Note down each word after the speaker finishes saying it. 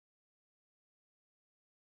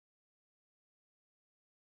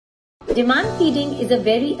Demand feeding is a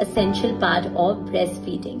very essential part of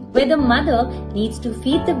breastfeeding, where the mother needs to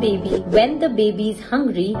feed the baby when the baby is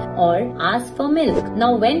hungry or asks for milk.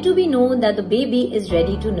 Now, when do we know that the baby is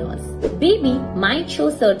ready to nurse? Baby might show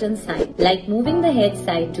certain signs like moving the head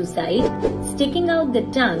side to side, sticking out the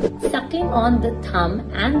tongue, sucking on the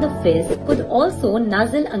thumb and the fist, could also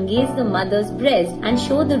nuzzle against the mother's breast and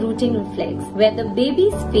show the rooting reflex, where the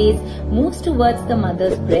baby's face moves towards the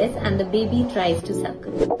mother's breast and the baby tries to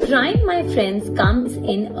suckle. Crying, my friends, comes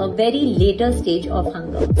in a very later stage of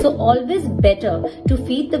hunger. So always better to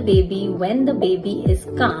feed the baby when the baby is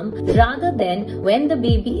calm rather than when the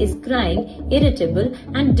baby is crying, irritable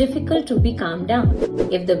and difficult to be calmed down.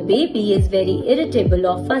 If the baby is very irritable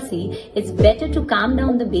or fussy, it's better to calm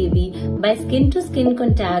down the baby by skin-to-skin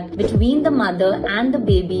contact between the mother and the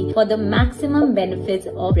baby for the maximum benefits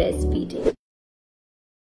of breastfeeding.